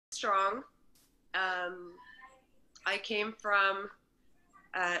strong. I came from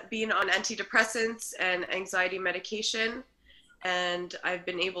being on antidepressants and anxiety medication, and I've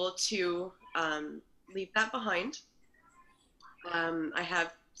been able to leave that behind. I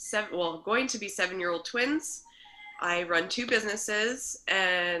have going to be 7-year-old twins. I run 2 businesses,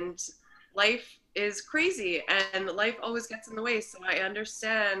 and life is crazy, and life always gets in the way. So I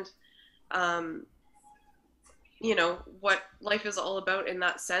understand, you know, what life is all about in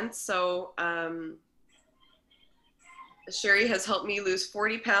that sense. So Sherry has helped me lose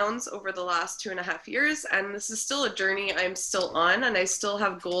 40 pounds over the last 2.5 years, and this is still a journey I'm still on, and I still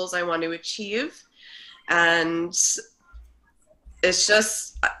have goals I want to achieve. And it's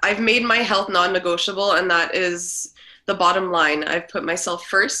just, I've made my health non-negotiable, and that is the bottom line. I've put myself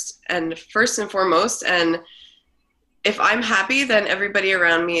first and foremost, and if I'm happy, then everybody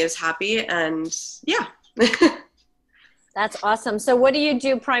around me is happy, and yeah. That's awesome. So what do you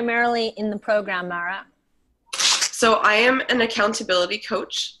do primarily in the program, Mara? So I am an accountability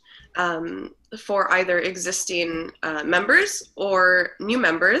coach for either existing members or new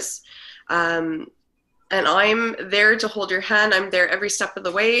members. And I'm there to hold your hand. I'm there every step of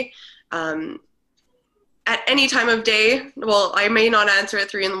the way. At any time of day, well, I may not answer at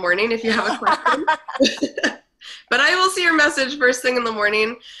 3 in the morning if you have a question, but I will see your message first thing in the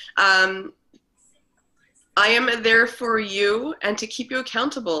morning. I am there for you and to keep you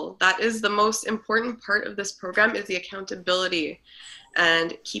accountable. That is the most important part of this program, is the accountability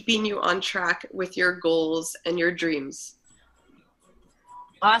and keeping you on track with your goals and your dreams.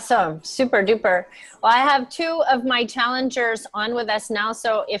 Awesome. Super duper. Well, I have 2 of my challengers on with us now.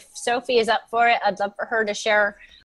 So if Sophie is up for it, I'd love for her to share